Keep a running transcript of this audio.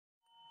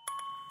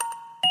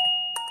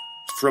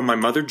From my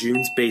Mother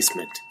June's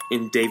basement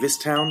in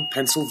Davistown,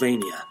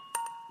 Pennsylvania,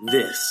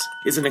 this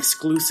is an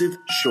exclusive,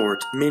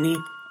 short, mini,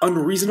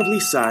 unreasonably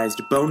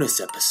sized bonus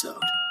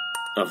episode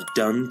of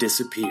Done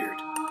Disappeared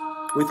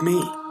with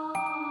me,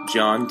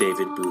 John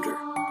David Booter.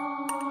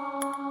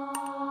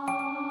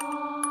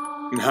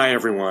 Hi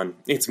everyone,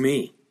 it's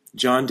me,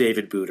 John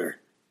David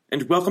Booter,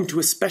 and welcome to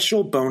a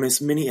special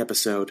bonus mini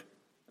episode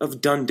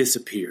of Done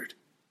Disappeared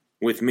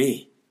with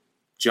me,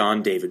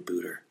 John David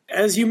Booter.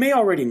 As you may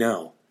already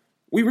know,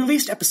 we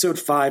released episode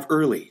 5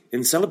 early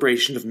in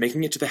celebration of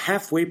making it to the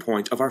halfway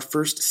point of our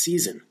first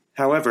season.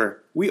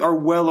 However, we are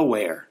well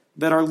aware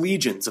that our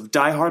legions of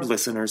diehard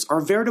listeners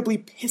are veritably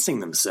pissing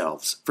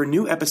themselves for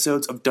new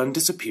episodes of Done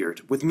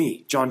Disappeared with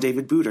me, John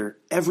David Booter,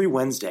 every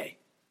Wednesday.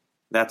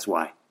 That's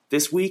why,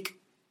 this week,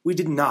 we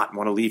did not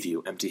want to leave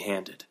you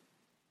empty-handed.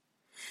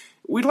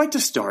 We'd like to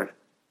start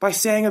by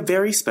saying a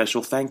very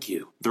special thank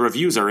you. The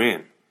reviews are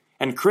in,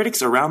 and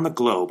critics around the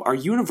globe are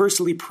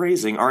universally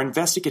praising our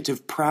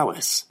investigative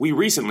prowess. We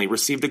recently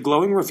received a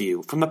glowing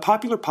review from the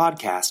popular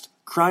podcast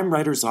Crime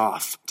Writers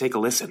Off. Take a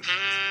listen.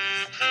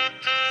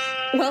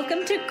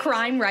 Welcome to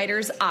Crime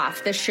Writers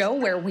Off, the show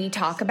where we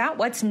talk about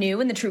what's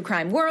new in the true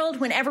crime world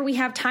whenever we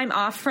have time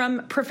off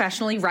from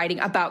professionally writing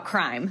about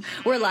crime.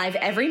 We're live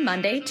every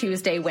Monday,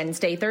 Tuesday,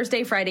 Wednesday,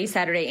 Thursday, Friday,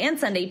 Saturday, and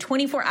Sunday,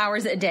 24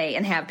 hours a day,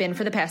 and have been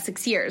for the past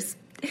 6 years.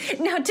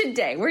 Now,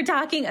 today, we're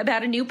talking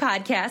about a new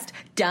podcast,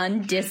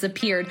 Done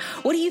Disappeared.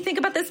 What do you think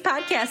about this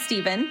podcast,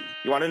 Stephen?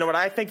 You want to know what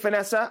I think,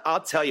 Vanessa?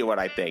 I'll tell you what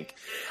I think.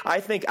 I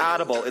think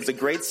Audible is a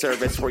great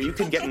service where you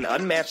can get an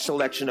unmatched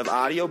selection of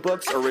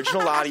audiobooks,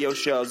 original audio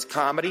shows,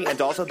 comedy, and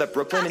also that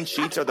Brooklyn and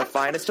Sheets are the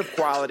finest of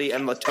quality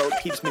and La Tote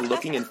keeps me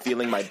looking and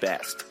feeling my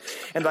best.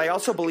 And I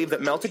also believe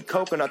that melted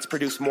coconuts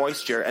produce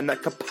moisture and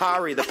that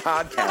Kapari, the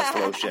podcast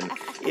lotion,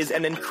 is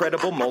an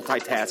incredible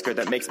multitasker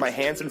that makes my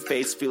hands and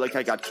face feel like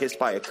I got kissed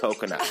by a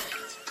coconut.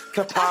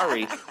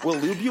 Kapari will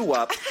lube you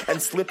up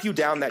and slip you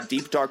down that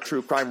deep, dark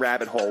true crime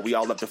rabbit hole we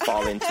all love to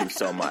fall into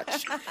so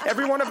much.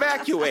 Everyone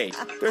evacuate.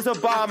 There's a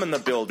bomb in the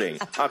building.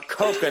 A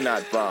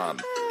coconut bomb.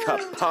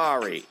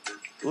 Kapari.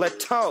 La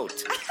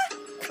Tote.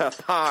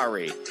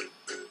 Kapari.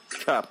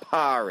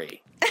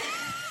 Kapari.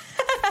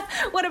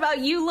 What about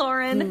you,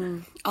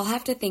 Lauren? I'll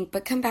have to think,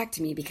 but come back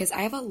to me because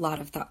I have a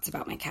lot of thoughts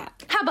about my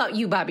cat. How about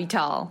you, Bobby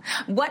Tall?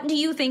 What do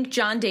you think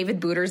John David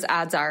Booter's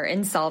odds are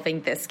in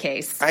solving this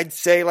case? I'd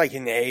say like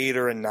an 8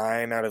 or a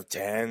 9 out of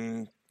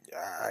 10.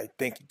 I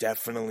think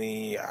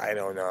definitely, I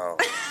don't know.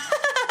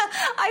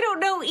 I don't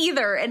know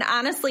either, and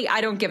honestly,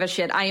 I don't give a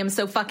shit. I am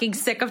so fucking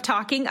sick of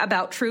talking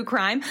about true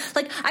crime.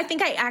 I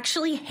think I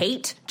actually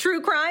hate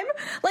true crime.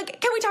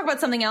 Can we talk about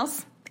something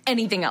else?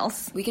 Anything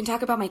else? We can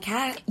talk about my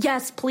cat.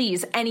 Yes,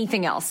 please.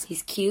 Anything else?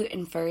 He's cute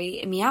and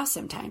furry and meows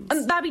sometimes.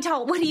 Bobby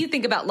Tall, what do you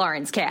think about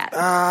Lauren's cat?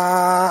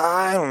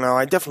 I don't know.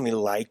 I definitely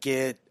like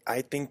it.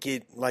 I think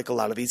it, like a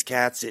lot of these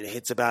cats, it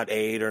hits about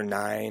 8 or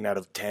 9 out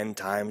of 10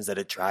 times that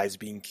it tries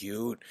being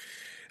cute.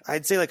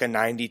 I'd say like a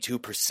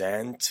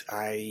 92%.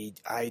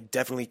 I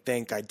definitely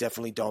think, I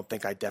definitely don't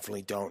think, I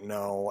definitely don't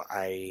know.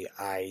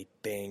 I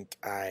think,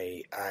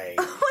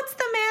 What's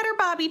the matter,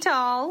 Bobby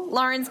Tall?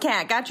 Lauren's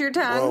cat got your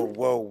tongue?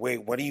 Whoa,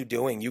 wait, what are you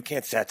doing? You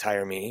can't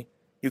satire me.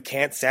 You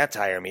can't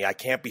satire me. I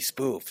can't be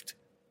spoofed.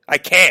 I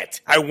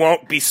can't. I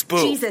won't be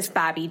spoofed. Jesus,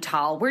 Bobby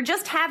Tall, we're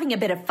just having a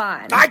bit of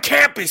fun. I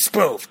can't be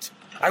spoofed.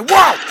 I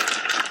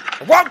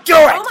won't do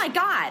it. Oh my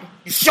God.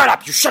 You shut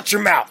up. You shut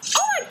your mouth.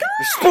 Oh my God.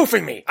 You're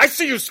spoofing me. I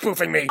see you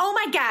spoofing me. Oh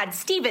my God,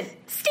 Stephen,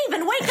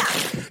 wake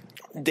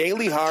up.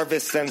 Daily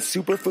Harvest sends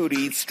superfood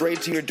eats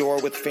straight to your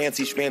door with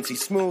fancy schmancy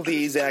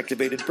smoothies,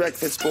 activated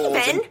breakfast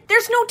bowls, Stephen,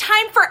 there's no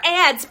time for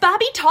ads.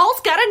 Bobby Tall's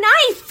got a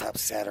knife. Stop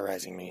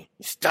satirizing me.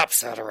 Stop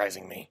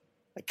satirizing me.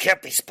 I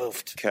can't be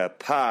spoofed.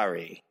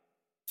 Kapari.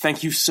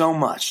 Thank you so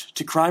much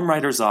to Crime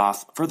Writers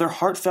Off for their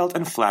heartfelt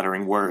and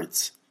flattering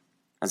words.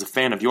 As a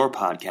fan of your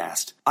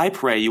podcast, I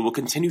pray you will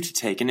continue to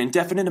take an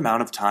indefinite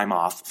amount of time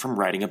off from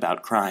writing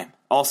about crime.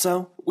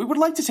 Also, we would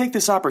like to take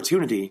this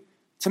opportunity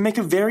to make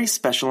a very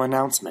special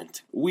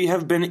announcement. We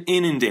have been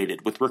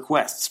inundated with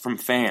requests from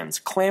fans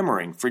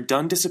clamoring for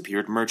Done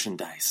Disappeared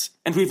merchandise.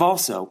 And we've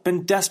also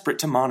been desperate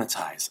to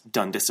monetize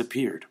Done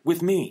Disappeared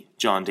with me,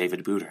 John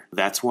David Booter.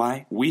 That's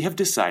why we have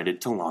decided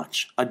to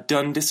launch a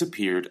Done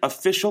Disappeared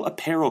official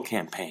apparel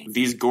campaign.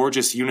 These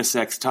gorgeous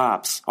unisex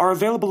tops are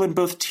available in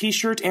both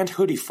t-shirt and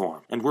hoodie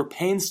form, and were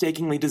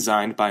painstakingly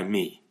designed by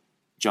me,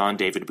 John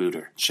David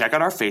Booter. Check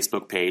out our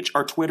Facebook page,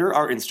 our Twitter,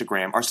 our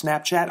Instagram, our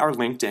Snapchat, our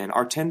LinkedIn,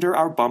 our Tinder,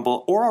 our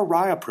Bumble, or our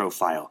Raya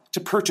profile to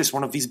purchase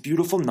one of these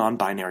beautiful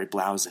non-binary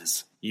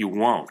blouses. You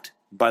won't.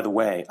 By the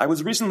way, I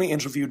was recently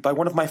interviewed by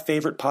one of my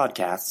favorite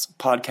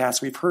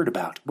podcasts we've heard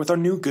about, with our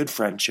new good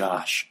friend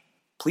Josh.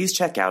 Please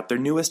check out their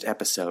newest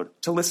episode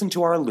to listen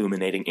to our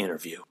illuminating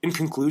interview. In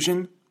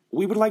conclusion,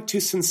 we would like to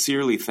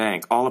sincerely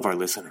thank all of our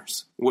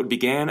listeners. What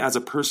began as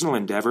a personal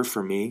endeavor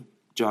for me,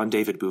 John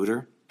David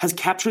Booter, has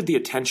captured the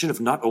attention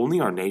of not only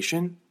our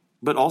nation,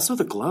 but also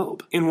the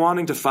globe. In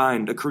wanting to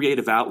find a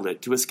creative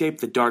outlet to escape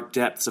the dark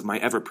depths of my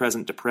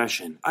ever-present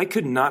depression, I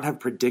could not have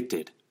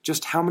predicted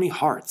just how many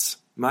hearts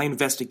my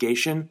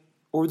investigation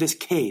or this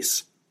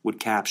case would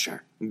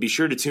capture. And be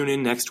sure to tune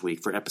in next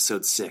week for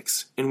episode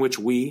 6, in which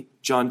we,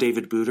 John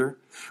David Booter,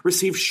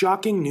 receive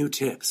shocking new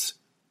tips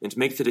and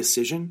make the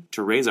decision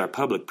to raise our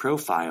public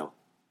profile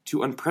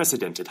to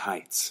unprecedented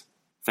heights.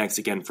 Thanks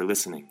again for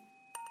listening,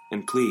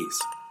 and please,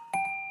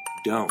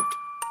 don't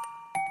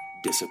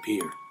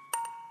disappear.